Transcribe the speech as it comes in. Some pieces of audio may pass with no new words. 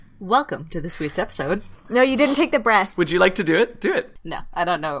Welcome to this week's episode. No, you didn't take the breath. Would you like to do it? Do it. No, I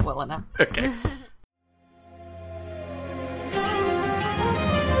don't know it well enough. Okay.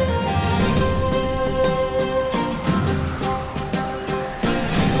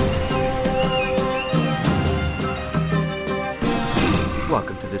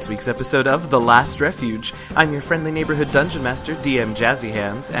 Welcome to this week's episode of The Last Refuge. I'm your friendly neighborhood dungeon master, DM Jazzy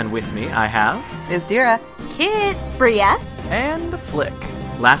Hands, and with me I have... Izdira. Kit. Bria. And Flick.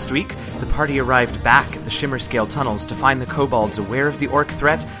 Last week, the party arrived back at the Shimmerscale tunnels to find the kobolds aware of the orc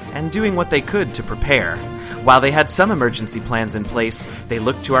threat and doing what they could to prepare. While they had some emergency plans in place, they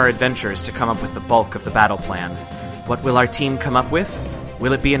looked to our adventurers to come up with the bulk of the battle plan. What will our team come up with?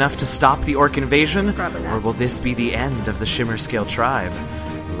 Will it be enough to stop the orc invasion? Probably not. Or will this be the end of the Shimmerscale tribe?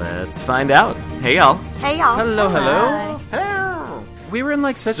 Let's find out. Hey, y'all. Hey, y'all. Hello, Hi. hello. We were in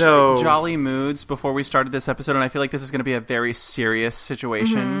like such jolly moods before we started this episode, and I feel like this is going to be a very serious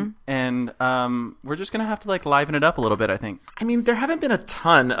situation, and we're just going to have to like liven it up a little bit, I think. I mean, there haven't been a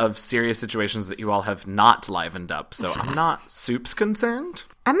ton of serious situations that you all have not livened up, so I'm not soups concerned.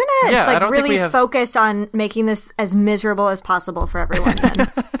 I'm going I to don't think really we have- focus on making this as miserable as possible for everyone then.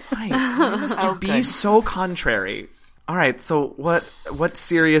 Right. Mr. Be so contrary. All right, so what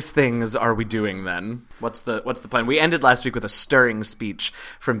serious things are we doing then? What's the plan? We ended last week with a stirring speech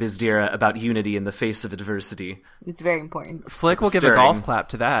from Bizdira about unity in the face of adversity. It's very important. Flick will give a Stirring. golf clap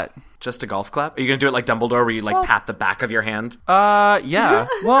to that. Just a golf clap? Are you going to do it like Dumbledore where you like pat the back of your hand? Yeah.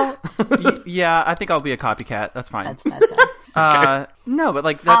 Well, yeah, I think I'll be a copycat. That's fine. That's it. No, but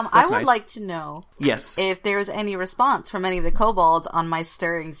like that's I would nice. like to know Yes. if there's any response from any of the kobolds on my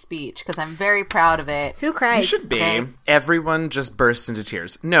stirring speech, because I'm very proud of it. Who You cries? should be. Okay. Everyone just bursts into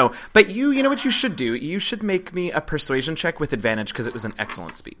tears. No, but you know what you should do? You should make me a persuasion check with advantage because it was an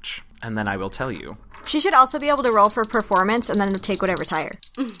excellent speech. And then I will tell you. She should also be able to roll for performance and then take whatever's higher.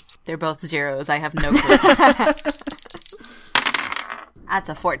 They're both zeros. I have no clue. That's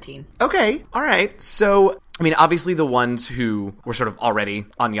a 14. Okay, all right. So, I mean, obviously the ones who were sort of already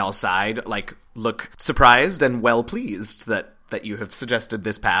on y'all's side, like, look surprised and well pleased that you have suggested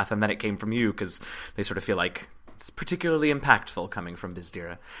this path and that it came from you, because they sort of feel like it's particularly impactful coming from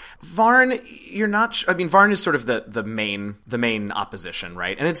Bizdira. Varn, you're not... I mean, Varn is sort of the main opposition,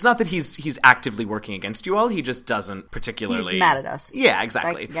 right? And it's not that he's actively working against you all. He just doesn't particularly... He's mad at us. Yeah,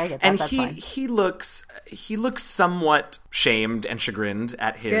 exactly. I get that. And That's fine. he looks somewhat shamed and chagrined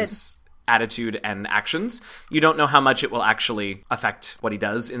at his attitude and actions. You don't know how much it will actually affect what he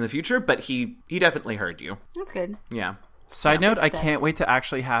does in the future, but he definitely heard you. That's good. Yeah. Side note, I step. can't wait to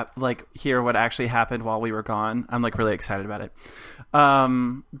actually hear what actually happened while we were gone. I'm like really excited about it.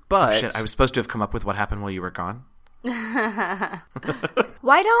 But Shit, I was supposed to have come up with what happened while you were gone. Why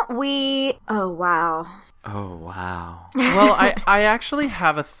don't we... Oh, wow. Oh, wow. well, I actually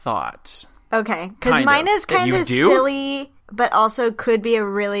have a thought. Okay, because Kind mine of. is kind You of do? silly, but also could be a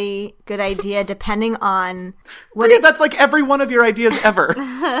really good idea depending on what Bria, that's like every one of your ideas ever.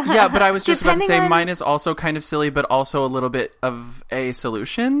 Yeah, but I was just about to Depending say on- mine is also kind of silly, but also a little bit of a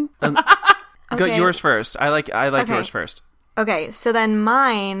solution. Go Okay. yours first. I like Okay. yours first. Okay, so then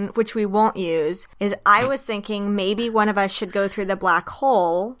mine, which we won't use, is I was thinking maybe one of us should go through the black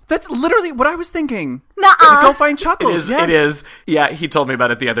hole. That's literally what I was thinking. Nuh-uh. Go find Chuckles. It is. Yeah, he told me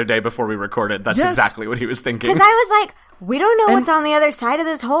about it the other day before we recorded. That's Yes. exactly what he was thinking. Because I was like, we don't know what's on the other side of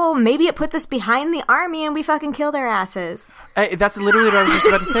this hole. Maybe it puts us behind the army and we fucking kill their asses. That's literally what I was just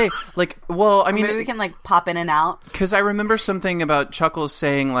about to say. Like, well, I mean, Maybe we can like pop in and out. because I remember something about Chuckles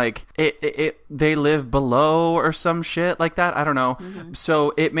saying like they live below or some shit like that. I don't know.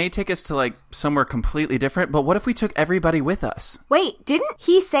 So it may take us to like somewhere completely different. But what if we took everybody with us? Wait, didn't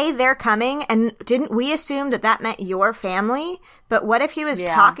he say they're coming? And didn't we assume that meant your family? But what if he was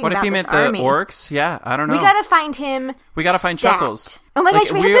Yeah. talking What if about he this meant army? the orcs? Yeah, I don't know. We gotta find him. We gotta find stat. Chuckles. Oh my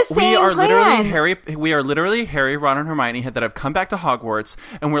gosh, we had the same plan. We are literally Harry, Ron, and Hermione that have come back to Hogwarts,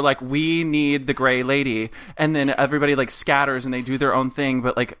 and we're like, we need the Grey Lady, and then everybody like scatters and they do their own thing,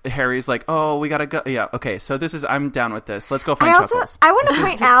 but like Harry's like, oh, we gotta go. Yeah, okay, so I'm down with this. Let's go find Chuckles. I want to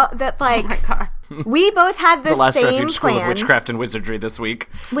point out that like we both had the Last same Refuge School of plan. Witchcraft and Wizardry this week.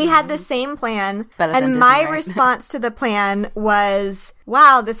 We had the same plan, Better than and Disney, my right? response to the plan was,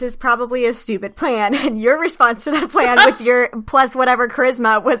 wow, this is probably a stupid plan. And your response to that plan with your plus whatever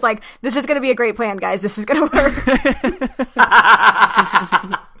charisma was like, this is going to be a great plan, guys. This is going to work.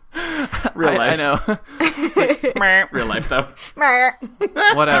 Real life. I know. Real life, though.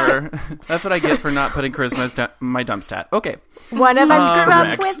 Whatever. That's what I get for not putting charisma as my dumb stat. Okay. One of us grew up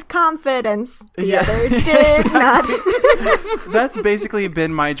Correct. with confidence. The Yeah. other did not. That's basically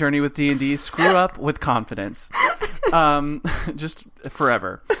been my journey with D&D. Screw up with confidence. Just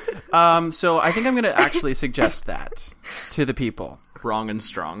forever. So I think I'm going to actually suggest that to the people. Wrong and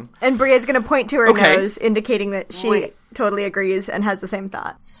strong. And Bria's going to point to her Okay. nose, indicating that she Wait. totally agrees and has the same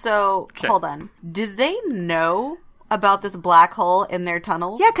thought. So, hold on. Do they know about this black hole in their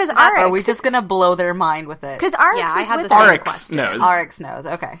tunnels? Yeah, 'cause Or are we Arix- just going to blow their mind with it? Because Arix Yeah, I was had with the us. same Arix question. knows. Arix knows.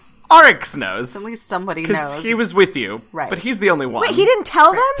 Okay. Arix knows. At least somebody Because knows. he was with you. Right. But he's the only one Wait, he didn't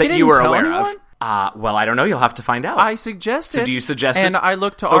tell them? that He you didn't were tell aware anyone? of. Well, I don't know. You'll have to find out. I suggested. So do you suggest And this? I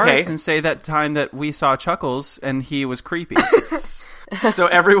look to Okay. Arix and say that time that we saw Chuckles and he was creepy. So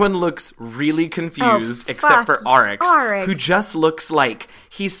everyone looks really confused Oh, except for fuck Arix, who Arix. just looks like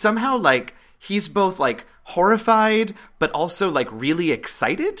he's somehow like he's both like horrified but also like really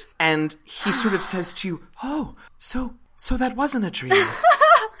excited, and he sort of says to you, "Oh, so that wasn't a dream."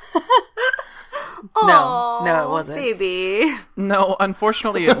 No, it wasn't. Baby. No,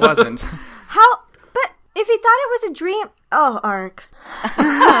 unfortunately it wasn't. How? But if he thought it was a dream... Oh, Arix.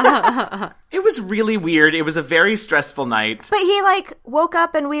 It was really weird. It was a very stressful night. But he, woke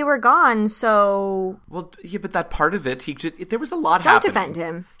up and we were gone, so... Well, yeah, but that part of it, there was a lot Don't happening. defend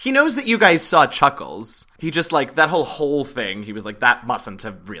him. He knows that you guys saw Chuckles. He just, that whole thing, he was like, that mustn't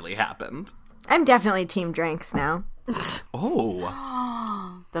have really happened. I'm definitely Team Drinks now.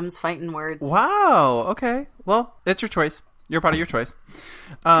 Oh. Them's fighting words. Wow. Okay. Well, it's your choice. You're part of your choice.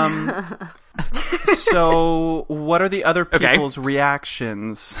 So, what are the other people's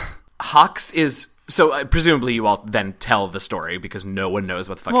reactions? Hawks is... So, presumably you all then tell the story, because no one knows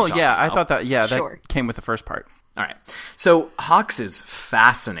what the fuck Well, you're talking yeah, about. I thought that. Yeah, Sure. that came with the first part. All right. So Hawks is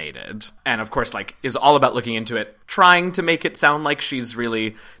fascinated and, of course, is all about looking into it, trying to make it sound like she's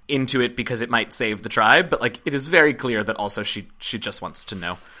really into it because it might save the tribe. But, it is very clear that also she just wants to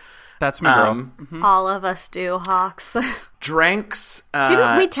know. That's my girl. All of us do, Hawks. Dranks...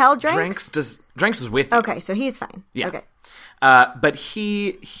 Didn't we tell Dranks? Dranks was with you. Okay, so he's fine. Yeah. Okay. But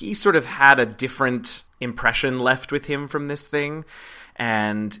he sort of had a different impression left with him from this thing.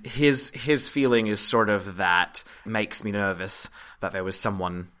 And his feeling is sort of that makes me nervous that there was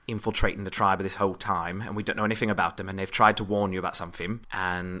someone infiltrating the tribe this whole time, and we don't know anything about them, and they've tried to warn you about something,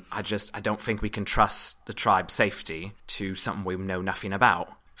 and I don't think we can trust the tribe's safety to something we know nothing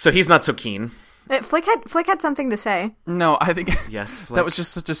about. So he's not so keen. Flick had something to say. No, I think Yes, Flick. that was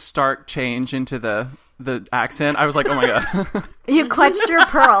just such a stark change into the accent. I was like, oh my god. You clutched your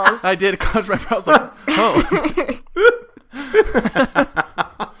pearls. I did clutch my pearls. I was like, oh.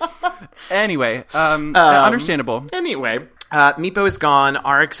 Anyway, understandable. Anyway, Meepo is gone.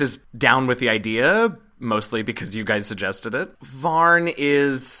 Arix is down with the idea, mostly because you guys suggested it. Varn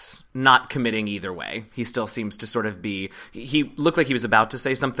is not committing either way. He still seems to sort of be... He looked like he was about to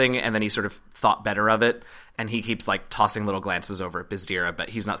say something, and then he sort of thought better of it, and he keeps, tossing little glances over at Bizdira, but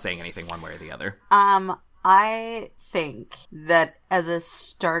he's not saying anything one way or the other. I think that as a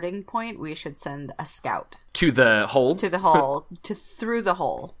starting point, we should send a scout To the hole? to the hole, through the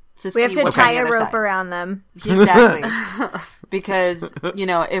hole. To We have see to what's tie on the a other rope side. around them. Exactly. Because,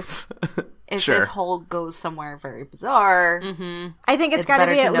 if Sure. this hole goes somewhere very bizarre, I think It's got to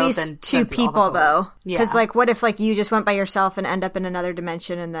better be to at know least than 2 send through all the people, though. holes. Because, Yeah. what if, you just went by yourself and end up in another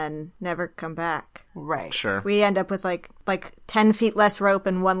dimension and then never come back? right. Sure. We end up with, 10 feet less rope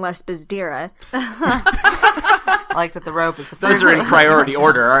and 1 less Bizdira. I like that the rope is the first Those are in thing. priority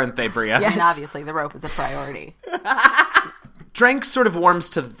order, aren't they, Bria? Yeah. And obviously the rope is a priority. Drank sort of warms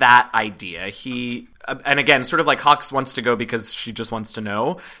to that idea. He, and again, sort of like Hawks wants to go because she just wants to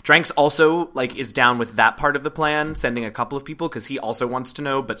know. Dranks also, is down with that part of the plan, sending a couple of people because he also wants to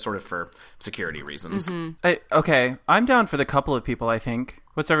know, but sort of for security reasons. Okay, I'm down for the couple of people, I think.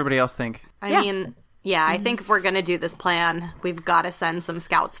 What's everybody else think? I mean, yeah, I think if we're going to do this plan, we've got to send some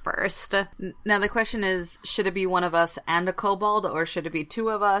scouts first. Now the question is, should it be one of us and a kobold, or should it be 2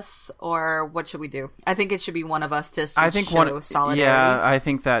 of us, or what should we do? I think it should be one of us to I think show solidarity. Yeah, I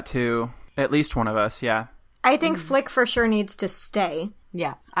think that too. At least one of us, yeah. I think Flick for sure needs to stay.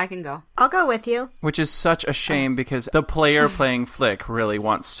 Yeah, I can go. I'll go with you. Which is such a shame because the player playing Flick really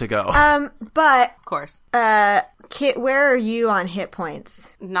wants to go. But, Of course. Kit, where are you on hit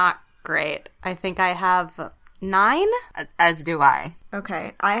points? Not great. I think I have 9. As do I.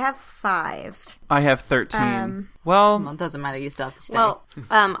 Okay, I have 5. I have 13. Well, Well, it doesn't matter. You still have to stay. Well,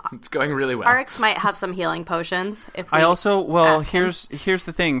 It's going really well. Arix might have some healing potions. If we I also, ask him. here's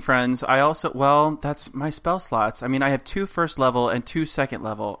the thing, friends. I also, that's my spell slots. I mean, I have 2 first level and 2 second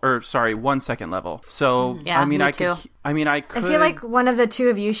level, or sorry, 1 second level. So, Yeah, I mean, me I too. could, I could. I feel like one of the 2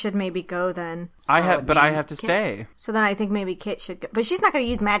 of you should maybe go then. I So have, it but I mean have to Kit- stay. So then I think maybe Kit should go. But she's not going to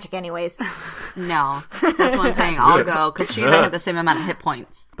use magic anyways. no. That's what I'm saying. I'll go, because she and I have the same amount hit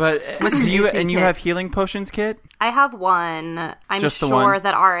points. But What's do you your AC, and you Kit? have healing potions, Kit? I have one. I'm Just the sure one?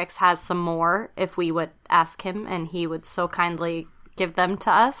 that RX has some more if we would ask him, and he would so kindly give them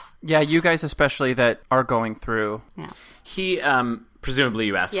to us. Yeah, you guys especially that are going through. He, presumably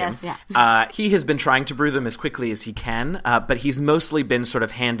you ask Yes. him. Yeah. He has been trying to brew them as quickly as he can, but he's mostly been sort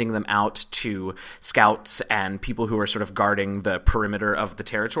of handing them out to scouts and people who are sort of guarding the perimeter of the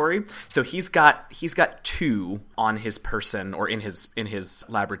territory. So he's got 2 on his person or in his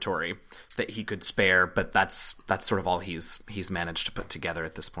laboratory that he could spare, but that's sort of all he's managed to put together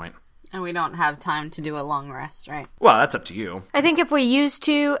at this point. And we don't have time to do a long rest, right? Well, that's up to you. I think if we use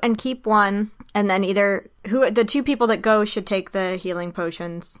 2 and keep 1, and then the 2 people that go should take the healing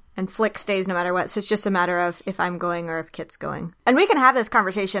potions, and Flick stays no matter what. So it's just a matter of if I'm going or if Kit's going. And we can have this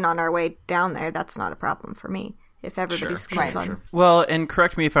conversation on our way down there. That's not a problem for me. If everybody's fun. Well, and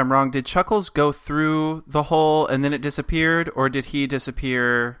correct me if I'm wrong, did Chuckles go through the hole and then it disappeared, or did he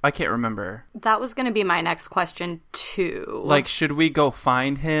disappear? I can't remember. That was going to be my next question, too. Like, should we go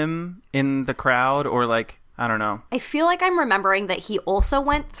find him in the crowd, or like, I don't know. I feel like I'm remembering that he also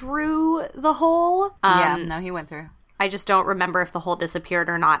went through the hole. No, he went through. I just don't remember if the hole disappeared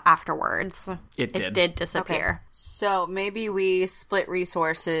or not afterwards. It did. It did disappear. So maybe we split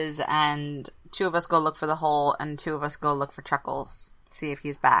resources and 2 of us go look for the hole and 2 of us go look for Chuckles. See if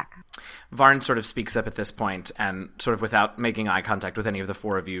he's back. Varn sort of speaks up at this point, and sort of without making eye contact with any of the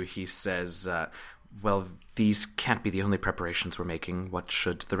 4 of you, he says, well, these can't be the only preparations we're making. What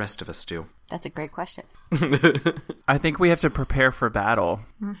should the rest of us do? That's a great question. I think we have to prepare for battle.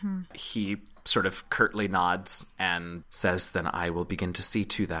 He sort of curtly nods and says, then I will begin to see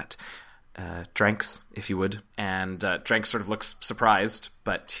to that. Dranks, if you would. And Dranks sort of looks surprised,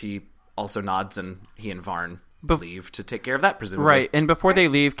 but he also nods, and he and Varn leave to take care of that, presumably. Right, and before they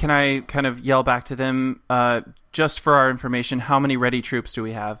leave, can I kind of yell back to them, just for our information, how many ready troops do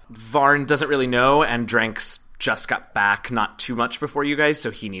we have? Varn doesn't really know, and Dranks just got back not too much before you guys, so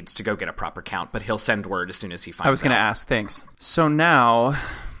he needs to go get a proper count, but he'll send word as soon as he finds out. I was going to ask, thanks. So now,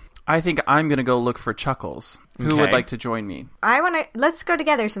 I think I'm going to go look for Chuckles. Who would Okay. like to join me? Let's go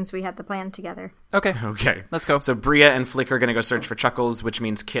together since we had the plan together. Okay. Okay. Let's go. So Bria and Flick are going to go search for Chuckles, which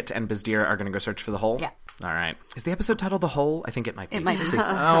means Kit and Bazdir are going to go search for the hole? Yeah. All right. Is the episode titled The Hole? I think it might be. It might be.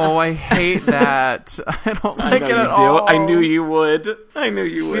 Oh, I hate that. I don't like I it know at you do. all. I knew you would. I knew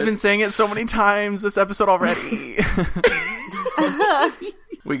you would. We've been saying it so many times this episode already.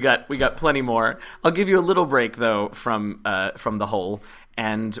 We got plenty more. I'll give you a little break though from the hole,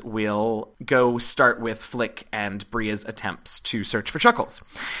 and we'll go start with Flick and Bria's attempts to search for Chuckles,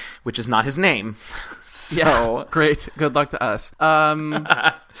 which is not his name. So Yeah, great. Good luck to us.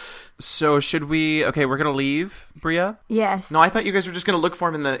 So should we? Okay, we're gonna leave, Bria. Yes. no, I thought you guys were just going to look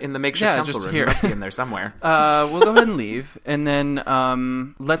for him in the makeshift Yeah, council just room. here. He must be in there somewhere. We'll go ahead and leave, and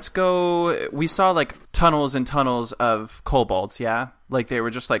then let's go. We saw like tunnels and tunnels of kobolds. Yeah, like they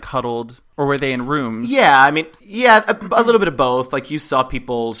were just like huddled, or were they in rooms? Yeah, I mean, yeah, a little bit of both. Like, you saw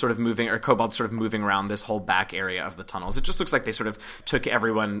people sort of moving, or kobolds sort of moving around this whole back area of the tunnels. It just looks like they sort of took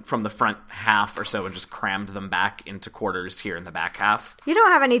everyone from the front half or so and just crammed them back into quarters here in the back half. You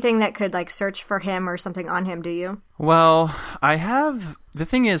don't have anything that could, like, search for him or something on him, do you? Well, I have. The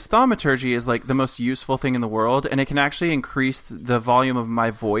thing is, thaumaturgy is like the most useful thing in the world, and it can actually increase the volume of my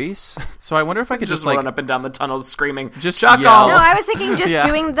voice. So I wonder if I could Just just like run up and down the tunnels screaming, Just Chuckles! yell. No, I was thinking just Yeah.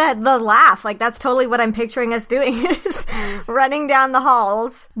 doing the laugh. Like, that's totally what I'm picturing us doing. Is running down the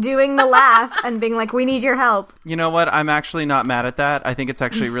halls, doing the laugh, and being like, we need your help. You know what? I'm actually not mad at that. I think it's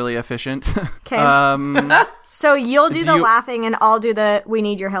actually really efficient. Okay. So you'll do Do the you- laughing, and I'll do the we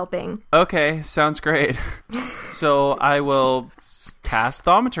need your helping. Okay, sounds great. So I will cast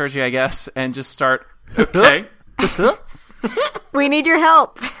thaumaturgy, I guess, and just start. Okay. We need your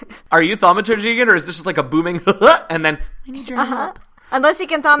help. Are you thaumaturgy again, or is this just like a booming and then we need your help? Unless you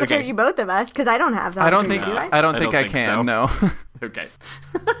can thaumaturgy Okay. both of us, because I don't have thaumaturgy, I don't think do I? I don't think I think can. so. No. Okay.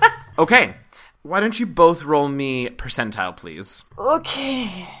 Okay. Why don't you both roll me percentile, please?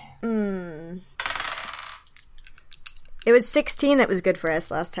 Okay. It was 16 that was good for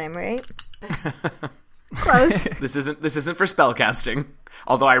us last time, right? Close. This isn't for spellcasting.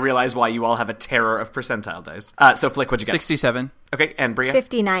 Although I realize why you all have a terror of percentile dice. So Flick, what'd you get? 67. Okay, and Bria?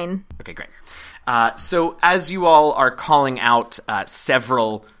 59. Okay, great. So as you all are calling out,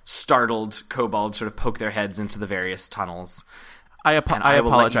 several startled kobolds sort of poke their heads into the various tunnels. I and will let you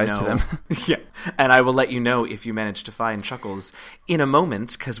apologize to know- them. Yeah, and I will let you know if you manage to find Chuckles in a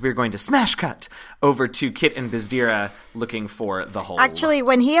moment, because we're going to smash cut over to Kit and Bizdira looking for the hole. Actually,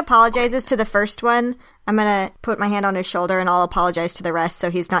 when he apologizes to the first one, I'm going to put my hand on his shoulder and I'll apologize to the rest so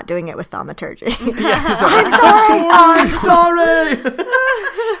he's not doing it with thaumaturgy. I'm sorry!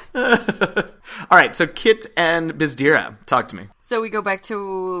 All right, so Kit and Bizdira, talk to me. So we go back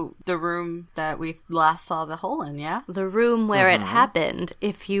to the room that we last saw the hole in, yeah? The room where it happened,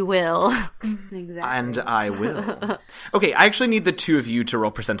 if you will. Exactly. And I will. Okay, I actually need the two of you to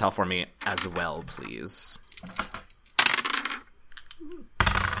roll percentile for me as well, please.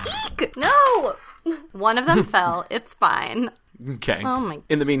 No! One of them fell. It's fine. Okay. Oh my-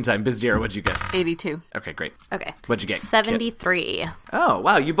 In the meantime, Bizdira, what'd you get? 82. Okay, great. Okay. What'd you get? Kit? 73. Oh,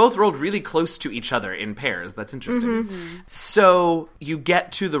 wow. You both rolled really close to each other in pairs. That's interesting. So you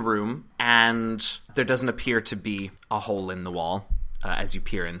get to the room, and there doesn't appear to be a hole in the wall as you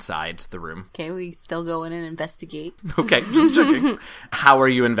peer inside the room. Okay, we still go in and investigate. Okay, just checking. How are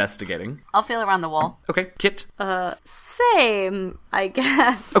you investigating? I'll feel around the wall. Okay, Kit. Same, I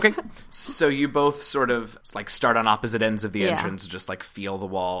guess. Okay. So you both sort of like start on opposite ends of the Yeah. entrance, just like feel the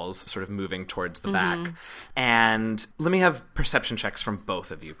walls sort of moving towards the back. And let me have perception checks from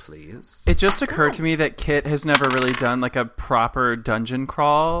both of you, please. It just occurred to me that Kit has never really done like a proper dungeon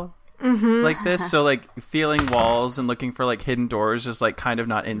crawl like this. So like feeling walls and looking for like hidden doors is like kind of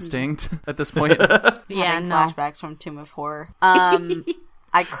not instinct at this point. Yeah, Having no. flashbacks from Tomb of Horror.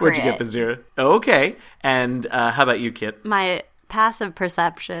 I crit. Where'd you get the zero? Okay. And how about you, Kit? My passive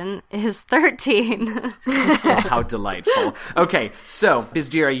perception is 13. Oh, how delightful. Okay, so,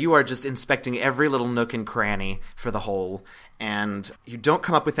 Bizdira, you are just inspecting every little nook and cranny for the hole, and you don't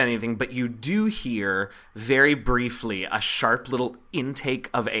come up with anything, but you do hear, very briefly, a sharp little intake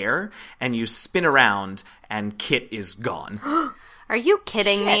of air, and you spin around, and Kit is gone. Are you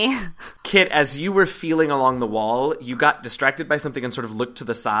kidding me? Kit, as you were feeling along the wall, you got distracted by something and sort of looked to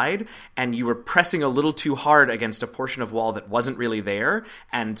the side, and you were pressing a little too hard against a portion of wall that wasn't really there,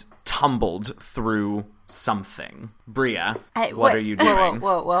 and tumbled through something. Bria, what are you doing?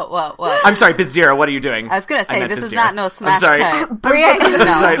 Whoa. I'm sorry, Bizdira, what are you doing? I was gonna say, meant this is Bizdira. not no smash I'm sorry. cut. Bria,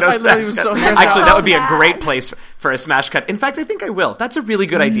 Sorry, no I smash literally was cut. so stressed Actually, out. that would be a great place for a smash cut. In fact, I think I will. That's a really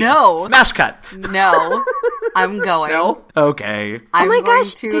good idea. No. Smash cut. No. I'm going. No? Okay. I'm oh my going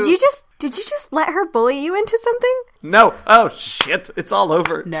gosh, to... did you just let her bully you into something? No. Oh, shit. It's all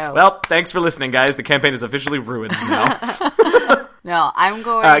over. No. Well, thanks for listening, guys. The campaign is officially ruined now. No, I'm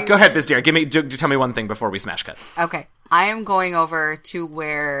going... Go ahead, Bizdira. Tell me one thing before we smash cut. Okay. I am going over to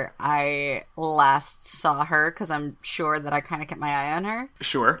where I last saw her, because I'm sure that I kind of kept my eye on her.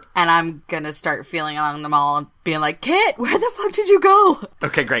 Sure. And I'm gonna start feeling along the mall and being like, Kit, where the fuck did you go?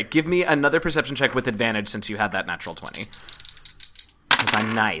 Okay, great. Give me another perception check with advantage since you had that natural 20. Because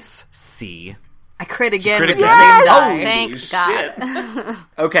I'm nice. C. I crit again crit with again? the same die. Holy Thank shit. God.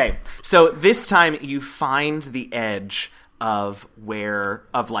 Okay, so this time you find the edge of where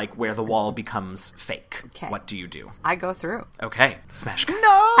the wall becomes fake. Okay. What do you do? I go through. Okay, smash cut.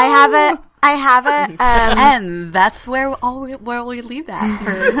 I have a And that's where we leave that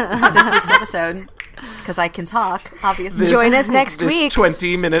for this week's episode. Because I can talk, obviously. Join us next this week.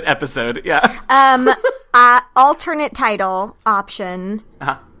 20-minute episode. Yeah. Alternate title option.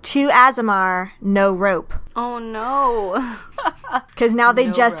 To Azamar, no rope. Oh no. Because now they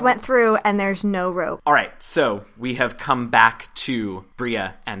just rope. went through and there's no rope. All right, so we have come back to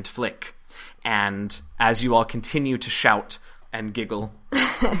Bria and Flick. And as you all continue to shout and giggle,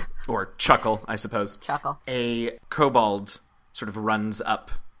 or chuckle, I suppose. Chuckle. A kobold sort of runs up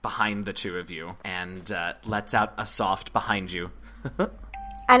behind the two of you and lets out a soft behind you.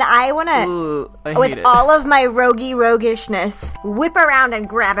 And I want to, Ooh, I with hate it. all of my roguishness, whip around and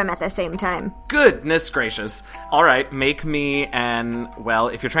grab him at the same time. Goodness gracious. All right, make me well,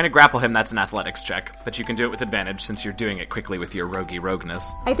 if you're trying to grapple him, that's an athletics check. But you can do it with advantage since you're doing it quickly with your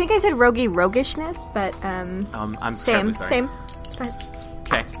rogueness. I think I said roguishness, but I'm same, terribly sorry. same.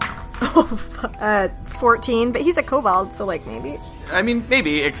 Okay. 14, but he's a kobold, so like maybe. I mean,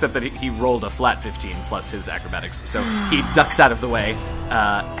 maybe, except that he rolled a flat 15 plus his acrobatics. So he ducks out of the way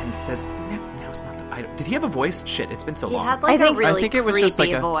and says, no, it's not the... Did he have a voice? Shit, it's been so He long. had like a really I think it was creepy just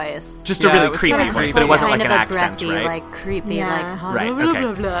like a- voice. Just Yeah, a really it was creepy kinda voice, creepy. but it wasn't kind like of an a accent, breathy, right? like creepy, Yeah. like Right, blah, okay.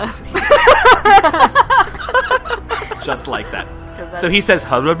 blah, blah. So just like that. So he says,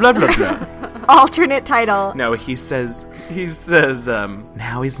 blah, blah, blah, blah. Alternate title. No, he says,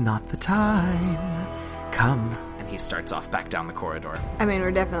 now is not the time. Come. And he starts off back down the corridor. I mean,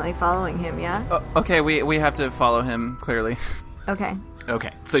 we're definitely following him, yeah? Okay, we have to follow him, clearly. Okay.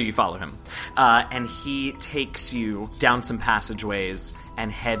 Okay, so you follow him. And he takes you down some passageways and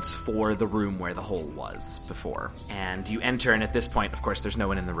heads for the room where the hole was before. And you enter, and at this point, of course, there's no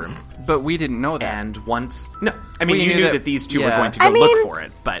one in the room. But we didn't know that. And once... No, I mean, We you knew knew that- that these two were yeah. going to go I mean- look for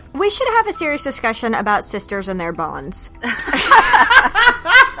it, but... We should have a serious discussion about sisters and their bonds.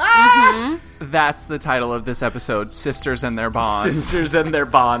 That's the title of this episode, Sisters and Their Bonds. Sisters and their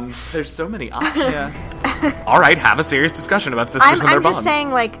bonds. There's so many options. Yeah. All right, have a serious discussion about sisters and their I'm bonds. just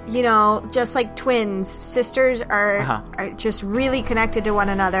saying, like, you know, just like twins, sisters are just really connected to one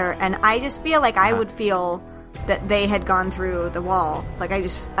another, and I just feel like I would feel that they had gone through the wall. Like,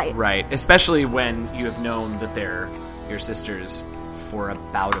 Right, especially when you have known that they're your sisters for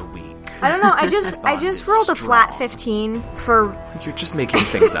about a week. I don't know. I Bond just is rolled a flat strong. 15 for. You're just making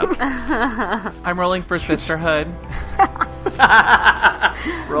things up. I'm rolling for sisterhood.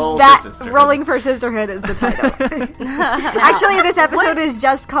 Roll That for sisterhood. rolling for sisterhood is the title. Actually, this episode is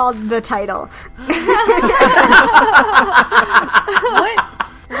just called the title.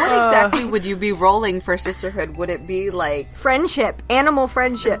 What exactly would you be rolling for sisterhood? Would it be like... Friendship, animal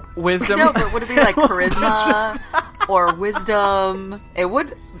friendship. Wisdom. No, but would it be like charisma or wisdom?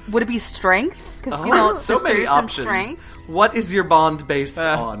 Would it be strength? Because, you know, so sisters many and options. strength. What is your bond based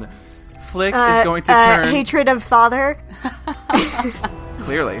on? Flick is going to turn. Hatred of father.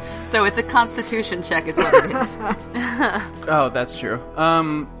 Clearly. So it's a constitution check is what it is. Oh, that's true.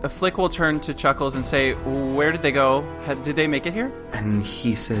 Flick will turn to Chuckles and say, "Where did they go? Did they make it here?" And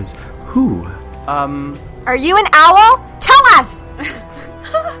he says, "Who?" Are you an owl? Tell us!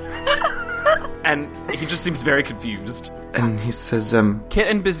 And he just seems very confused. And he says, Kit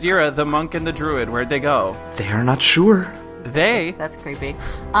and Bizdira, the monk and the druid, where'd they go? they are not sure. They? That's creepy.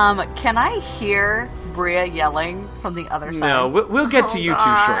 Can I hear Bria yelling from the other side? No, we'll get to you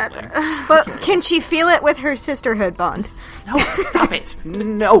two shortly. But can she feel it with her sisterhood bond? No, stop it.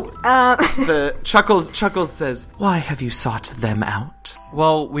 No. The Chuckles says, "Why have you sought them out?"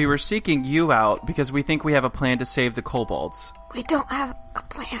 Well, we were seeking you out because we think we have a plan to save the kobolds. We don't have a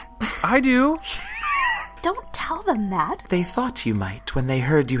plan. I do. Don't tell them that. They thought you might when they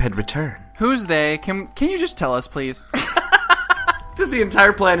heard you had returned. Who's they? Can you just tell us, please? The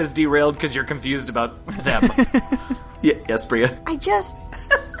entire plan is derailed because you're confused about them. Yes, Bria. I just.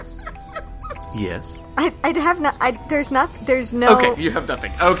 Yes. I have no. There's no. Okay, you have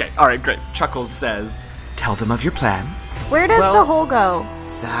nothing. Okay, all right, great. Chuckles says, "Tell them of your plan." Where does the hole go?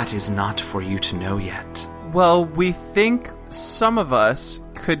 That is not for you to know yet. Well, we think some of us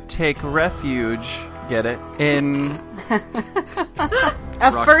could take refuge, get it, in...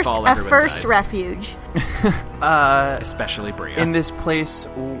 A Rocks fall, everyone first dies. refuge. Especially Bria. in this place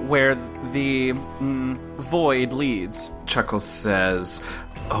where the void leads. Chuckles says,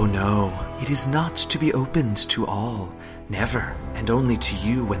 "Oh no, it is not to be opened to all. Never, and only to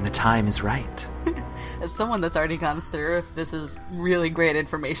you when the time is right." As someone that's already gone through, this is really great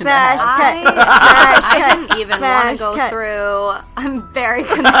information Smash to have. cut. Smash I cut. didn't even want Smash to go cut. through. I'm very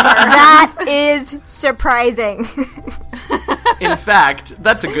concerned. That is surprising. In fact,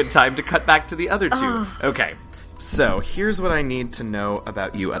 that's a good time to cut back to the other two. Okay, so here's what I need to know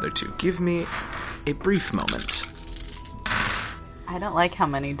about you other two. Give me a brief moment. I don't like how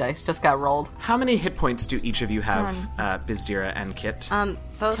many dice just got rolled. How many hit points do each of you have, Bizdira and Kit?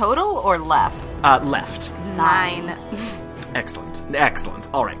 Both Total or left? Left. 9. Excellent.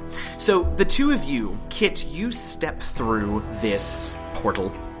 All right. So the two of you, Kit, you step through this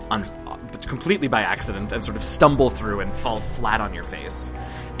portal completely by accident and sort of stumble through and fall flat on your face.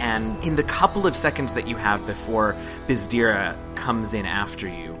 And in the couple of seconds that you have before Bizdira comes in after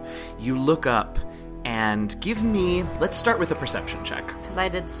you, you look up and give me... Let's start with a perception check. Because I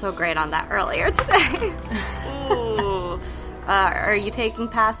did so great on that earlier today. Ooh. Are you taking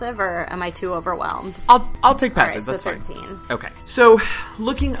passive, or am I too overwhelmed? I'll take passive. All right, That's so fine. 13. Okay. So,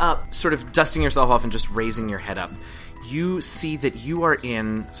 looking up, sort of dusting yourself off and just raising your head up, you see that you are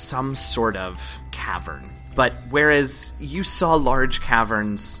in some sort of cavern. But whereas you saw large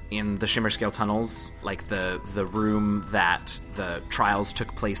caverns in the Shimmerscale tunnels, like the room that the trials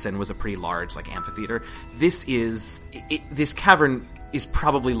took place in was a pretty large, like, amphitheater, this cavern is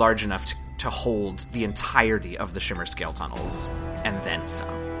probably large enough to hold the entirety of the Shimmerscale tunnels, and then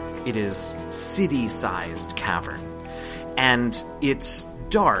some. It is city-sized cavern. And it's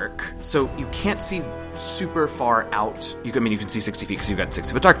dark, so you can't see super far out. You can see 60 feet because you've got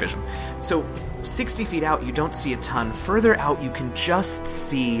 60 foot dark vision. So 60 feet out, you don't see a ton. Further out, you can just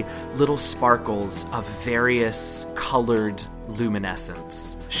see little sparkles of various colored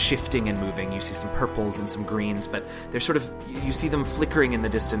luminescence shifting and moving. You see some purples and some greens, but they're sort of, you see them flickering in the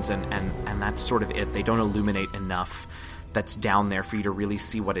distance, and that's sort of it. They don't illuminate enough that's down there for you to really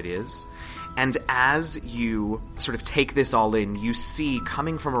see what it is. And as you sort of take this all in, you see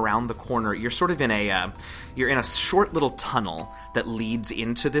coming from around the corner, you're sort of in a short little tunnel that leads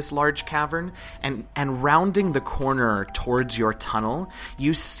into this large cavern, and rounding the corner towards your tunnel,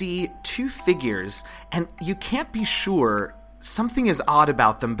 you see two figures, and you can't be sure. Something is odd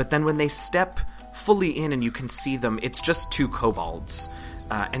about them, but then when they step fully in and you can see them, it's just two kobolds.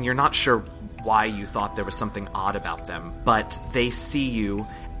 And you're not sure why you thought there was something odd about them, but they see you,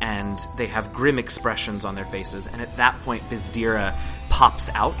 and they have grim expressions on their faces, and at that point, Bizdira pops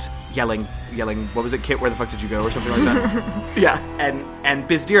out, yelling, what was it, Kit, where the fuck did you go, or something like that? Yeah, and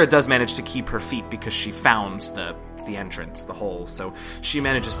Bizdira does manage to keep her feet because she found the entrance, the hole, so she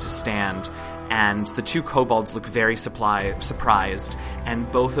manages to stand, and the two kobolds look very surprised,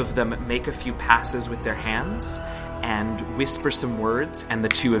 and both of them make a few passes with their hands, and whisper some words, and the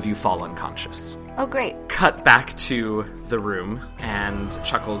two of you fall unconscious. Oh, great. Cut back to the room, and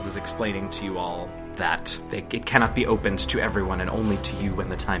Chuckles is explaining to you all that it cannot be opened to everyone and only to you when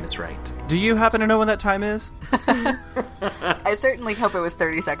the time is right. Do you happen to know when that time is? I certainly hope it was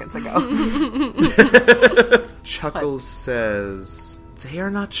 30 seconds ago. Chuckles says, they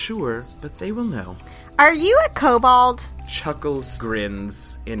are not sure, but they will know. Are you a kobold? Chuckles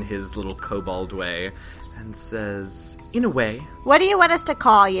grins in his little kobold way and says, in a way. What do you want us to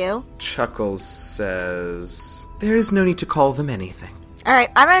call you? Chuckles says, there is no need to call them anything. All right,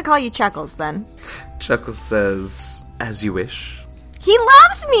 I'm going to call you Chuckles then. Chuckles says, as you wish. He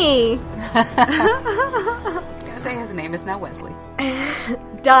loves me! I was going to say his name is now Wesley.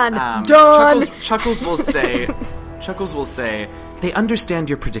 Done. Done! Chuckles will say, they understand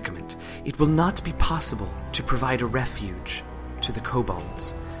your predicament. It will not be possible to provide a refuge to the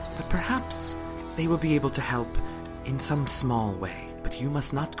kobolds, but perhaps they will be able to help in some small way. But you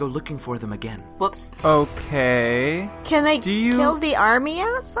must not go looking for them again. Whoops. Okay. Can they kill the army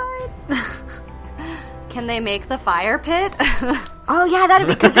outside? Can they make the fire pit? Oh, yeah, that'd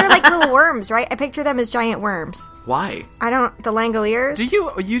be because they're like little worms, right? I picture them as giant worms. Why? The Langoliers?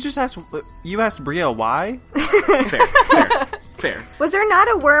 You asked Bria why? Fair. Was there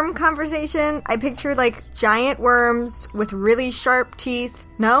not a worm conversation? I pictured like giant worms with really sharp teeth.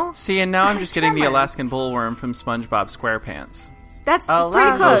 No? See, and now I'm just getting the Alaskan bullworm from SpongeBob SquarePants. That's pretty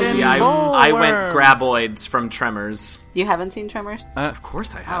Alaskan close. See, I went graboids from Tremors. You haven't seen Tremors? Of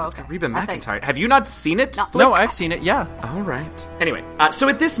course I have. Oh, It's got okay. Reba I think- McEntire. Have you not seen it? No, I've seen it, yeah. All right. Anyway, so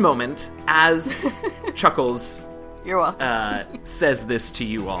at this moment, as Chuckles You're welcome. says this to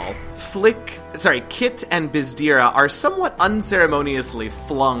you all, Kit and Bizdira are somewhat unceremoniously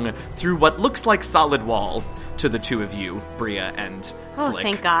flung through what looks like solid wall to the two of you, Bria and Oh, Flick.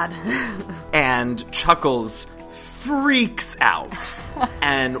 thank God. And Chuckles freaks out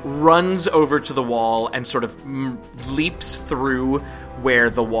and runs over to the wall and sort of leaps through where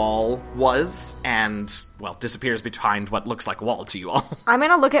the wall was and, well, disappears behind what looks like a wall to you all. I'm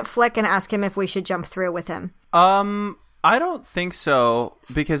going to look at Flick and ask him if we should jump through with him. I don't think so,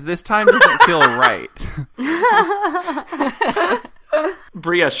 because this time doesn't feel right.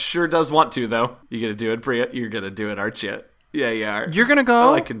 Bria sure does want to, though. You gonna do it, Bria? You're gonna do it, aren't you? Yeah, you are. You're gonna go?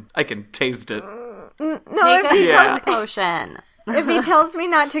 Oh, I can taste it. No, Take if he, a Yeah. potion. if he tells me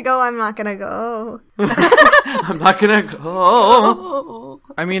not to go, I'm not going to go. I'm not gonna go.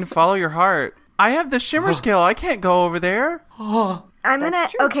 I mean, follow your heart. I have the shimmer scale. I can't go over there. I'm going to...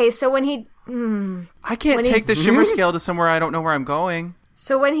 Okay, so when he... I can't take the shimmer scale to somewhere I don't know where I'm going.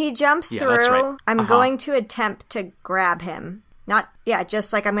 So when he jumps Yeah, that's through, right. I'm going to attempt to grab him.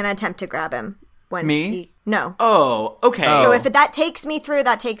 Just like I'm going to attempt to grab him. When Me? No. Oh, okay. So if that takes me through,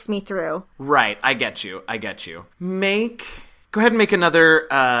 that takes me through. Right, I get you. Go ahead and make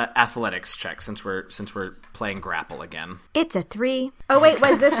another athletics check since we're playing grapple again. It's a 3. Oh, wait,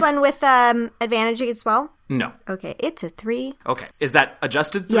 was this one with advantage as well? No. Okay, it's a 3. Okay. Is that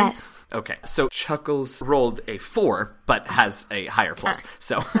adjusted 3? Yes. Okay. So Chuckles rolled a 4, but has a higher plus.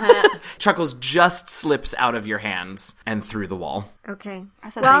 So Chuckles just slips out of your hands and through the wall. Okay.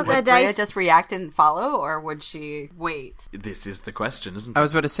 So Well, would the Bria dice... just react and follow, or would she wait? This is the question, isn't it? I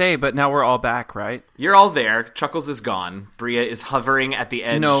was about to say, but now we're all back, right? You're all there. Chuckles is gone. Bria is hovering at the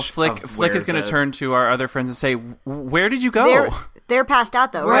edge. No, Flick is going to turn to our other friends and say, "Where did you go?" They're passed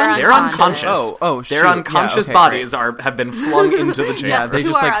out, though, We're right? They're unconscious. Oh, Their shoot. unconscious Yeah, okay, bodies have been flung into the chamber. Yeah, they To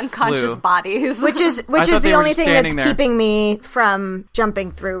just, our like, unconscious flew. bodies. Which is thought the they were only just thing standing that's there. keeping me from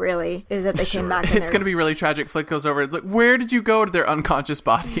jumping through, really, is that they came back and It's going to be really tragic. Flick goes over. Look, where did you go to their unconscious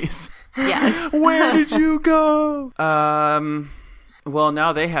bodies? Yes. Where did you go? Well,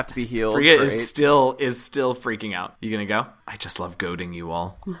 now they have to be healed. Bria Great. is still freaking out. You gonna go? I just love goading you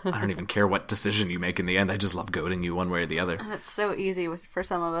all. I don't even care what decision you make in the end. I just love goading you one way or the other. That's so easy for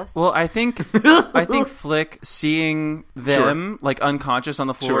some of us. Well, I think Flick, seeing them like unconscious on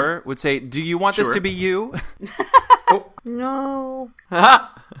the floor, would say, "Do you want this to be you?" No.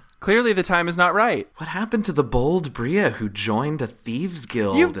 Clearly, the time is not right. What happened to the bold Bria who joined a thieves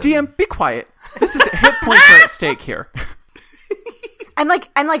guild? You DM, be quiet. This is hit points are at stake here. I'm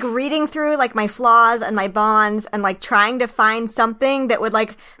like reading through like my flaws and my bonds and like trying to find something that would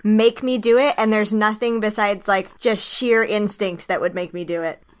like make me do it, and there's nothing besides like just sheer instinct that would make me do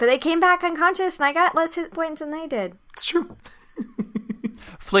it. But they came back unconscious and I got less hit points than they did. It's true.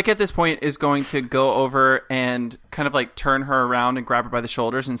 Flick at this point is going to go over and kind of like turn her around and grab her by the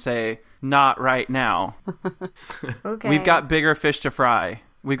shoulders and say, "Not right now. Okay. We've got bigger fish to fry.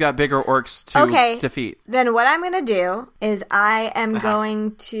 We've got bigger orcs to defeat." Then what I'm going to do is I am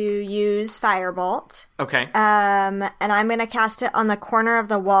going to use Firebolt. Okay. And I'm going to cast it on the corner of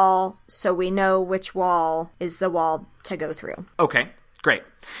the wall so we know which wall is the wall to go through. Okay. Great.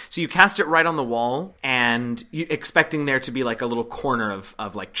 So you cast it right on the wall, and you expecting there to be like a little corner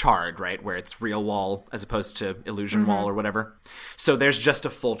of like charred, right? Where it's real wall as opposed to illusion wall or whatever. So there's just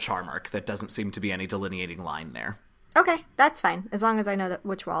a full char mark. That doesn't seem to be any delineating line there. Okay, that's fine, as long as I know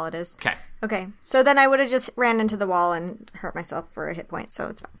which wall it is. Okay. Okay, so then I would have just ran into the wall and hurt myself for a hit point, so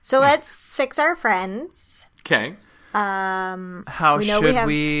it's fine. So let's fix our friends. Okay. How We know should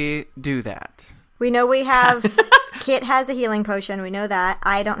we we do that? We know we have... Kit has a healing potion, we know that.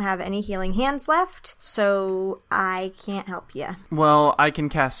 I don't have any healing hands left, so I can't help you. Well, I can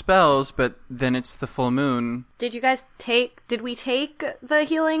cast spells, but then it's the full moon. Did we take the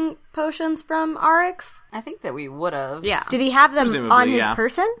healing potions from Arix? I think that we would have. Yeah. Did he have them Presumably, on his yeah.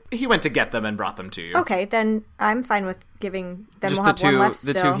 person? He went to get them and brought them to you. Okay, then I'm fine with giving them. Just We'll the have one two, left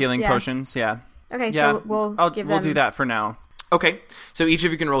the still. two healing Yeah. potions. Yeah. Okay, Yeah. so we'll give them... We'll do that for now. Okay. So each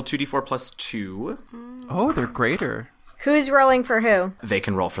of you can roll 2d4 plus 2. Oh, they're greater. Who's rolling for who? They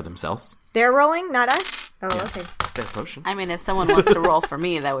can roll for themselves. They're rolling, not us? Oh, okay. It's their potion. I mean, if someone wants to roll for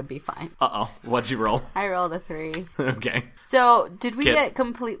me, that would be fine. Uh-oh. What'd you roll? I rolled a 3. Okay. So, did we Kit. get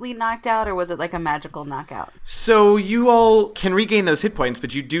completely knocked out, or was it like a magical knockout? So you all can regain those hit points,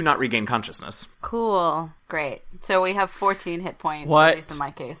 but you do not regain consciousness. Cool. Great. So we have 14 hit points, What? at least in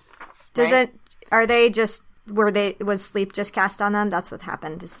my case. Does Right? it... Are they just... Was sleep just cast on them? That's what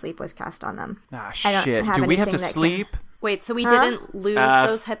happened. Sleep was cast on them. Ah, I don't shit. have Do we have to anything that sleep? Wait, so we didn't lose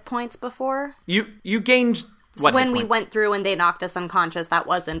those hit points before? You gained what When hit we points? went through and they knocked us unconscious, that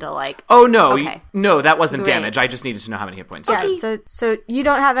wasn't a like... Oh no, Okay. no, that wasn't Great. damage. I just needed to know how many hit points. Yeah, you had. so you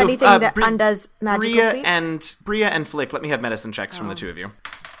don't have So, anything that undoes magical sleep? Bria and Flick, let me have medicine checks from the two of you.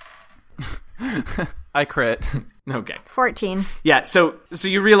 I crit. Okay. 14. Yeah, so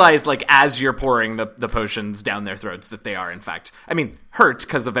you realize, like, as you're pouring the potions down their throats, that they are, in fact, I mean, hurt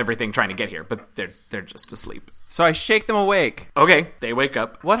because of everything trying to get here, but they're just asleep. So I shake them awake. Okay, they wake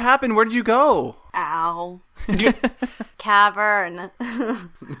up. What happened? Where did you go? Ow. Cavern.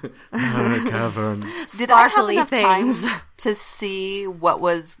 Cavern. Did I have Sparkly enough things. time to see what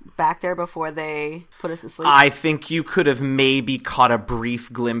was back there before they put us to sleep? I think you could have maybe caught a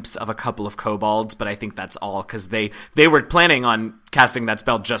brief glimpse of a couple of kobolds, but I think that's all, because they were planning on casting that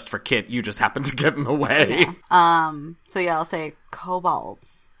spell just for Kit. You just happened to get in the way. Yeah. So yeah, I'll say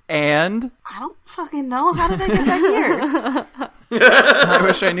kobolds. And I don't fucking know. How did I get back here? I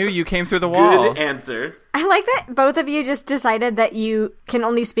wish I knew you came through the wall. Good answer. I like that both of you just decided that you can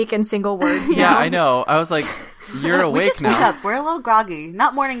only speak in single words. Yeah, now. I know. I was like, you're we awake just woke now. up. We're a little groggy.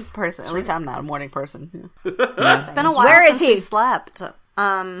 Not morning person. At least I'm not a morning person. It's been a while Where is since he? we slept.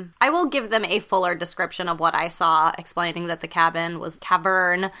 I will give them a fuller description of what I saw, explaining that the cavern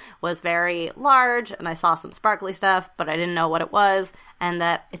was very large, and I saw some sparkly stuff, but I didn't know what it was, and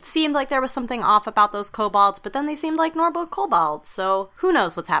that it seemed like there was something off about those kobolds, but then they seemed like normal kobolds, so who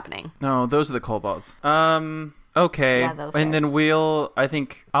knows what's happening. No, those are the kobolds. Okay. Yeah, those and guys. then I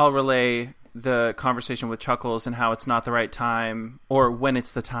think I'll relay the conversation with Chuckles and how it's not the right time, or when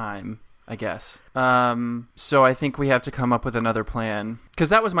it's the time, I guess. So I think we have to come up with another plan. Because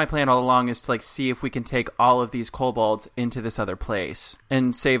that was my plan all along, is to like see if we can take all of these kobolds into this other place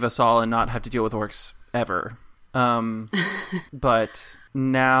and save us all and not have to deal with orcs ever. But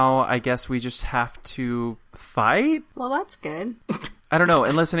now I guess we just have to fight? Well, that's good. I don't know,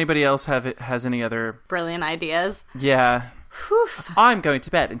 unless anybody else has any other... Brilliant ideas. Yeah. I'm going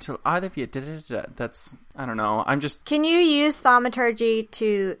to bed until either of you... That's... I don't know. I'm just... Can you use thaumaturgy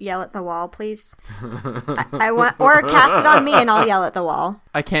to yell at the wall, please? I want, or cast it on me and I'll yell at the wall.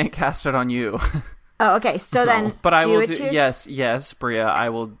 I can't cast it on you. Oh, okay. So then, But I do will it do. to- Yes, Bria. I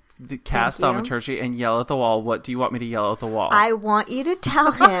will cast Thank you. thaumaturgy and yell at the wall. What do you want me to yell at the wall? I want you to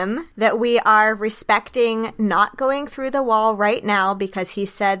tell him that we are respecting not going through the wall right now because he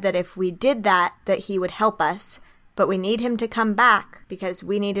said that if we did that, that he would help us. But we need him to come back because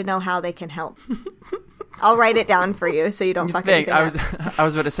we need to know how they can help. I'll write it down for you so you don't fuck anything I up.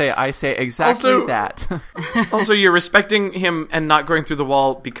 was about to say. I say exactly Also- that. Also, you're respecting him and not going through the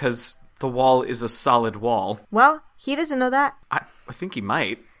wall because the wall is a solid wall. Well, he doesn't know that. I think he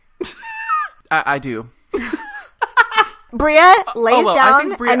might. I do. Bria lays I down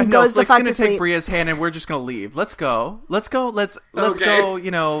think Bria, and no, goes the Flick's fuck gonna to take sleep. Bria's hand and we're just gonna leave. Let's go. Let's Okay. go.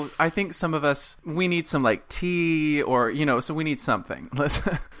 You know, I think some of us we need some like tea or so we need something. Let's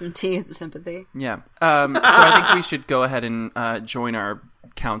Some tea and sympathy. yeah. So I think we should go ahead and join our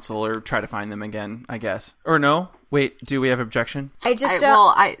council or try to find them again. I guess or no. Wait, do we have objection? I just We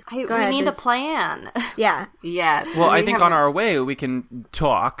Go ahead, need a Biz. plan. yeah. Yeah. Well, I we think have on our way we can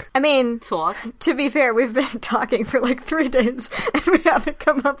talk. I mean, talk. to be fair, we've been talking for like 3 days and we haven't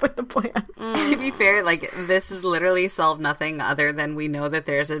come up with a plan. To be fair, like, this is literally solved nothing other than we know that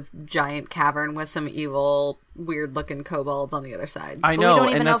there's a giant cavern with some evil, weird-looking kobolds on the other side. I But know, we don't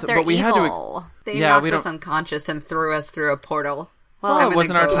even and know that's if they're but we evil. They yeah, knocked we us don't- unconscious and threw us through a portal. Well, I'm it gonna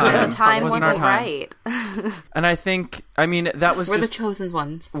wasn't our go time. ahead and the time tell wasn't wasn't our time. right. And I think that was We're the just chosen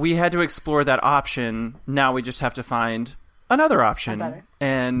ones. we had to explore that option. Now we just have to find another option. better.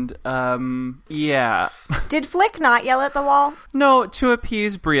 And yeah. Did Flick not yell at the wall? No, to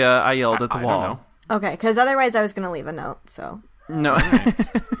appease Bria, I yelled at the I wall. don't know. Okay, because otherwise I was going to leave a note, so. No.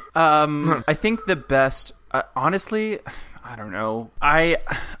 I think the best honestly, I don't know. I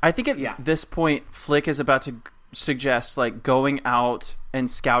think at this point Flick is about to suggest like going out and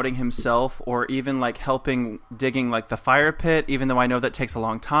scouting himself or even like helping digging like the fire pit, even though I know that takes a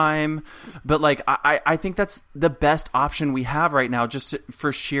long time, but like I think that's the best option we have right now just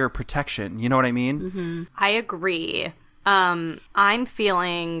for sheer protection, you know what I mean? I agree. I'm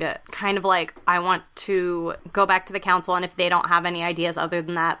feeling kind of like I want to go back to the council, and if they don't have any ideas other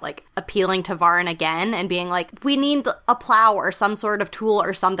than that, like appealing to Varn again and being like, we need a plow or some sort of tool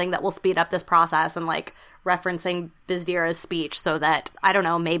or something that will speed up this process, and like referencing Bizdira's speech so that, I don't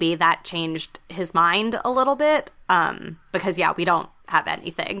know, maybe that changed his mind a little bit. Because yeah, we don't have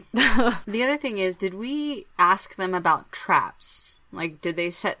anything. The other thing is, did we ask them about traps? Like, did they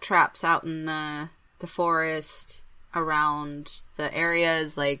set traps out in the forest around the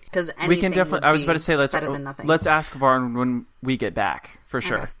areas? Like, because We can definitely. I was about to say better than nothing. let's ask Varn when we get back for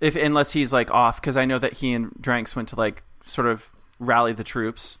sure. Okay. Unless he's like off, because I know that he and Dranks went to like sort of rally the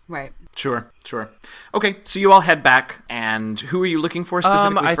troops. Right. Sure. Okay, so you all head back, and who are you looking for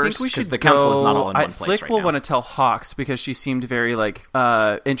specifically I first? think we should Because the council is not all in go- one place Flick right will now. want to tell Hawks because she seemed very like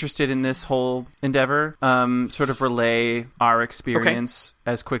interested in this whole endeavor. Sort of relay our experience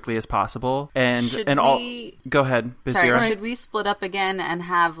as quickly as possible, and Should all. we- Go ahead, Sorry, Bizdira. should we split up again and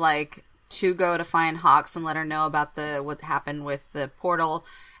have like two go to find Hawks and let her know about what happened with the portal,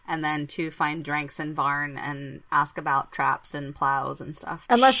 and then two find Dranks and Varn and ask about traps and plows and stuff?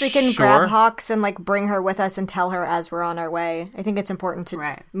 Unless we can Sure. grab Hawks and like bring her with us and tell her as we're on our way. I think it's important to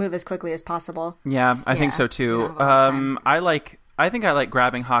Right. move as quickly as possible. Yeah, I think Yeah, so we too. don't have a lot of time. I think I like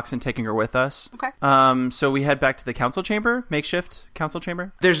grabbing Hawks and taking her with us. Okay. So we head back to the council chamber, makeshift council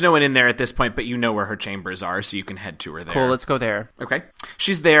chamber. There's no one in there at this point, but you know where her chambers are, so you can head to her there. Cool, let's go there. Okay.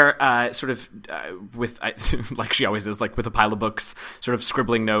 She's there, with, like she always is, like with a pile of books, sort of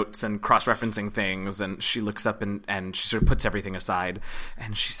scribbling notes and cross-referencing things, and she looks up and she sort of puts everything aside,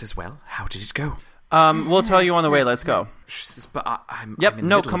 and she says, well, how did it go? We'll tell you on the way. Let's go. She says, but I'm Yep. I'm in the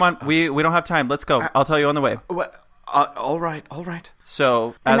No, middle come on. of- We don't have time. Let's go. I'll tell you on the way. What? All right.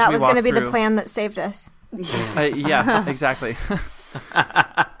 So And as that we was walk going to be the through- plan that saved us. Yeah, exactly.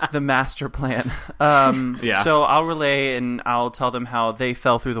 The master plan. Yeah. So I'll relay and I'll tell them how they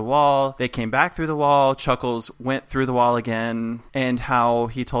fell through the wall. They came back through the wall. Chuckles went through the wall again, and how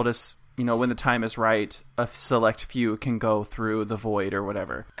he told us, when the time is right, a select few can go through the void or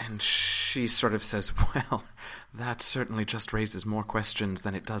whatever. And she sort of says, well, that certainly just raises more questions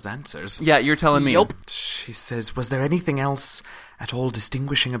than it does answers. Yeah, you're telling me. She says, was there anything else at all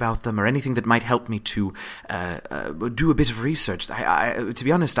distinguishing about them, or anything that might help me to do a bit of research? To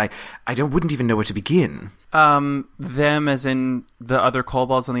be honest, I wouldn't even know where to begin. Them as in the other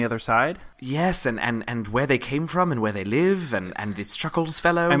kobolds on the other side? Yes, and where they came from, and where they live, and this Chuckles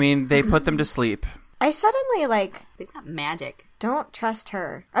fellow. I mean, they put them to sleep. I suddenly, like, They've got magic. don't trust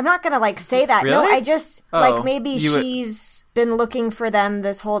her. I'm not gonna, like, say that. No, Really? I just, Oh, like, maybe you would- she's been looking for them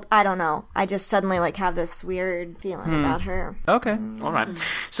this whole... I don't know. I just suddenly, like, have this weird feeling about her. Okay. All right.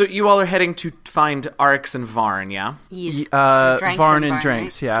 So you all are heading to find Arx and Varn, yeah? Yes. Varn Dranks and and Varn,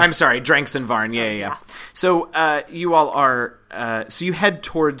 Dranks, right? yeah. I'm sorry, Dranks and Varn. Yeah. So you all are. So you head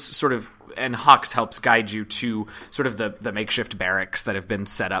towards sort of, and Hawks helps guide you to sort of the makeshift barracks that have been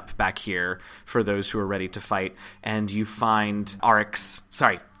set up back here for those who are ready to fight. And you find Arx.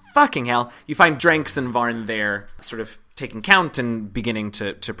 Sorry, fucking hell! You find Dranks and Varn there, sort of taking count and beginning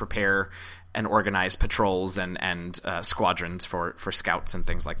to prepare and organize patrols and squadrons for scouts and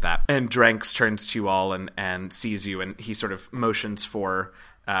things like that. And Dranks turns to you all and sees you, and he sort of motions for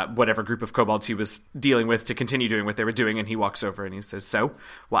whatever group of kobolds he was dealing with to continue doing what they were doing, and he walks over and he says, "So,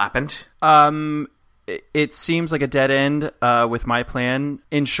 what happened?" It seems like a dead end with my plan.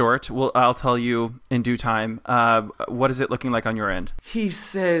 In short, I'll tell you in due time. What is it looking like on your end? He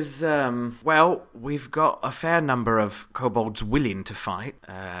says, well, we've got a fair number of kobolds willing to fight,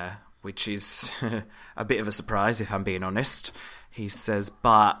 which is a bit of a surprise, if I'm being honest. He says,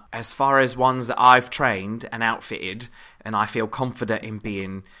 but as far as ones that I've trained and outfitted, and I feel confident in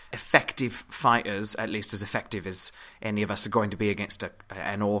being effective fighters, at least as effective as any of us are going to be against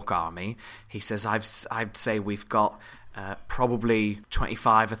an orc army, he says, I'd say we've got probably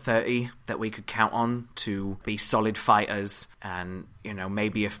 25 or 30 that we could count on to be solid fighters, and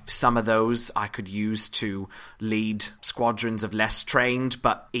maybe if some of those I could use to lead squadrons of less trained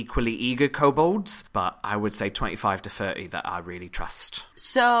but equally eager kobolds, but I would say 25 to 30 that I really trust.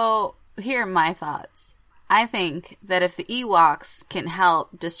 So, here are my thoughts. I think that if the Ewoks can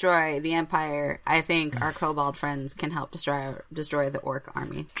help destroy the Empire, I think our kobold friends can help destroy the orc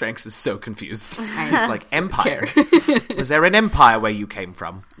army. Tranks is so confused. I He's like, Empire? care. Was there an empire where you came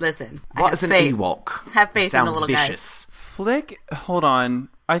from? Listen, What is an faith. Ewok? Have faith in the Sounds little guys. vicious. Flick, hold on.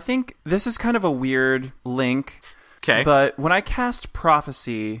 I think this is kind of a weird link. Okay. But when I cast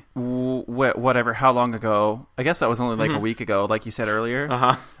Prophecy, whatever, how long ago? I guess that was only like a week ago, like you said earlier.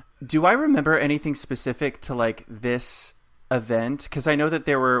 Uh-huh. Do I remember anything specific to like this event? Because I know that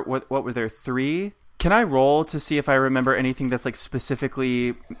there were, what were there, 3? Can I roll to see if I remember anything that's like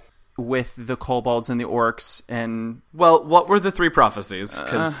specifically with the kobolds and the orcs and... Well, what were the 3 prophecies?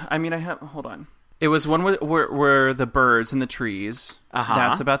 Because I mean, hold on. It was one where the birds and the trees. Uh-huh.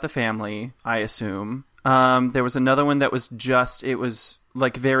 That's about the family, I assume. There was another one that was it was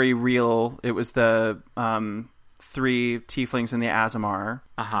like very real. It was the 3 tieflings in the Azamar.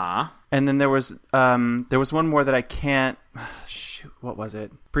 Uh-huh. And then there was one more that I can't... Shoot, what was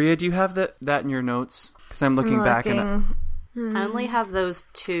it? Bria, do you have that in your notes? Because I'm looking back and... I only have those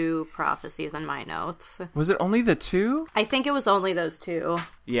 2 prophecies in my notes. Was it only the 2? I think it was only those 2.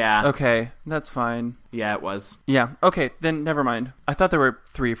 Yeah. Okay, that's fine. Yeah, it was. Yeah, okay, then never mind. I thought there were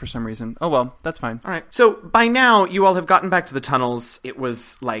 3 for some reason. Oh well, that's fine. All right. So by now, you all have gotten back to the tunnels. It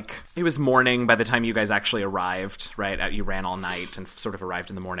was morning by the time you guys actually arrived, right? You ran all night and sort of arrived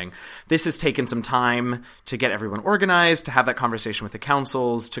in the morning. This has taken some time to get everyone organized, to have that conversation with the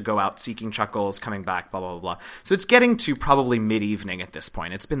councils, to go out seeking Chuckles, coming back, blah, blah, blah, blah. So it's getting to probably mid-evening at this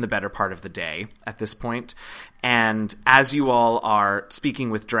point. It's been the better part of the day at this point. And as you all are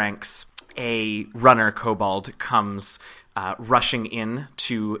speaking with Dranks, a runner kobold comes rushing in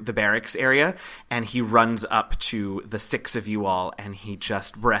to the barracks area, and he runs up to the 6 of you all, and he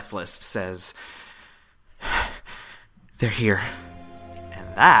just breathless says, "They're here."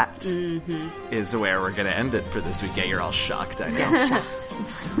 And that is where we're going to end it for this week. Yeah, you're all shocked, I know.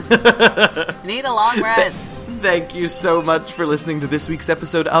 Need a long rest. Thank you so much for listening to this week's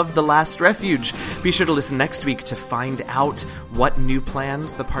episode of The Last Refuge. Be sure to listen next week to find out what new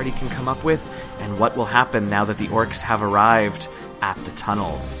plans the party can come up with and what will happen now that the orcs have arrived at the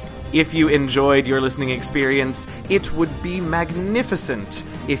tunnels. If you enjoyed your listening experience, it would be magnificent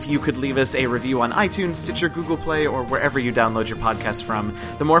if you could leave us a review on iTunes, Stitcher, Google Play, or wherever you download your podcast from.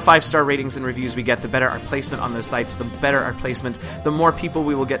 The more 5-star ratings and reviews we get, the better our placement on those sites. The better our placement, the more people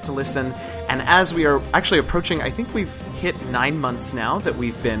we will get to listen. And as we are actually approaching, I think we've hit 9 months now that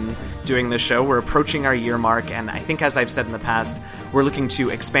we've been doing this show. We're approaching our year mark, and I think, as I've said in the past, we're looking to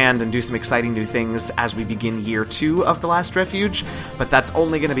expand and do some exciting new things as we begin year 2 of The Last Refuge, but that's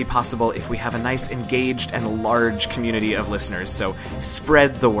only going to be possible if we have a nice, engaged, and large community of listeners, so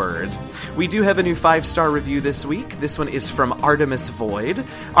spread the word. We do have a new 5-star review this week. This one is from Artemis Void.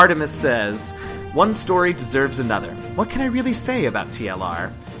 Artemis says, "One story deserves another. What can I really say about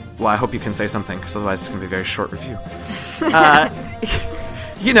TLR?" Well, I hope you can say something, because otherwise it's going to be a very short review.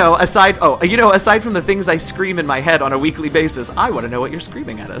 aside from the things I scream in my head on a weekly basis, I want to know what you're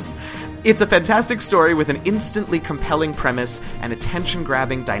screaming at us. It's a fantastic story with an instantly compelling premise and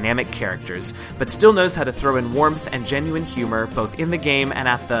attention-grabbing dynamic characters, but still knows how to throw in warmth and genuine humor both in the game and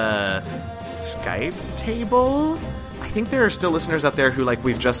at the Skype table. I think there are still listeners out there who,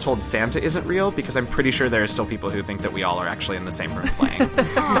 we've just told Santa isn't real, because I'm pretty sure there are still people who think that we all are actually in the same room playing.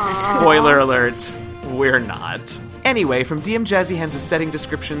 Spoiler alert, we're not. Anyway, from DM Jazzy Hands' setting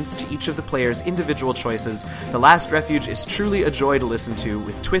descriptions to each of the players' individual choices, The Last Refuge is truly a joy to listen to,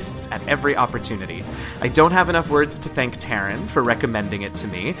 with twists at every opportunity. I don't have enough words to thank Taryn for recommending it to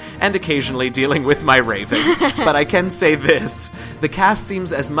me, and occasionally dealing with my raving, but I can say this. The cast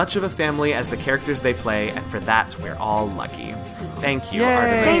seems as much of a family as the characters they play, and for that, we're all lucky. Thank you,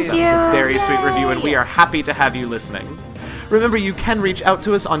 Artemis. That was a very sweet review, and we are happy to have you listening. Remember, you can reach out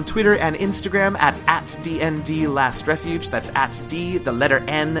to us on Twitter and Instagram at @DNDLastRefuge. That's @D,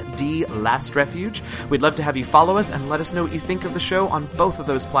 Last Refuge. We'd love to have you follow us and let us know what you think of the show on both of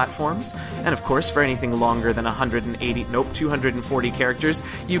those platforms. And of course, for anything longer than 240 characters,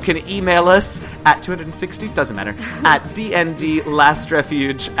 you can email us at 260, doesn't matter, at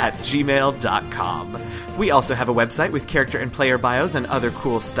dndlastrefuge@gmail.com. We also have a website with character and player bios and other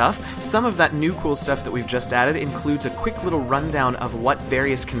cool stuff. Some of that new cool stuff that we've just added includes a quick little rundown of what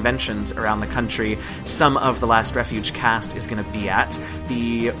various conventions around the country some of the Last Refuge cast is going to be at.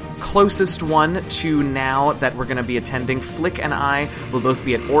 The closest one to now that we're going to be attending, Flick and I will both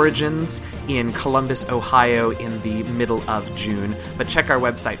be at Origins in Columbus, Ohio in the middle of June, but check our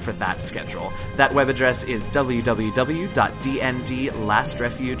website for that schedule. That web address is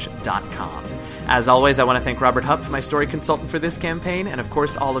www.dndlastrefuge.com. As always, I want to thank Robert Hupp, my story consultant for this campaign, and of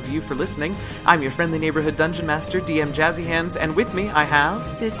course all of you for listening. I'm your friendly neighborhood dungeon master, DM Jazzy Hands, and with me I have...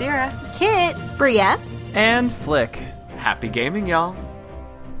 Bizdira. Kit. Bria. And Flick. Happy gaming, y'all.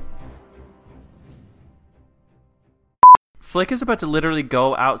 Flick is about to literally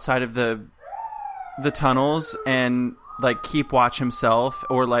go outside of the tunnels and keep watch himself,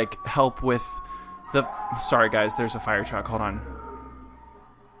 or help with the... Sorry guys, there's a fire truck, hold on.